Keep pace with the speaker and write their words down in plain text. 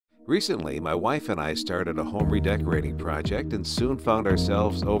Recently, my wife and I started a home redecorating project and soon found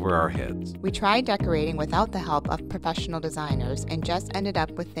ourselves over our heads. We tried decorating without the help of professional designers and just ended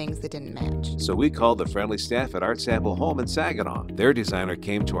up with things that didn't match. So we called the friendly staff at Art Sample Home in Saginaw. Their designer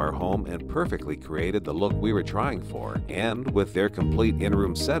came to our home and perfectly created the look we were trying for. And with their complete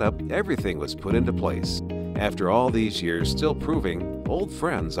in-room setup, everything was put into place. After all these years, still proving old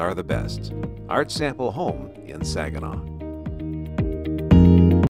friends are the best. Art Sample Home in Saginaw.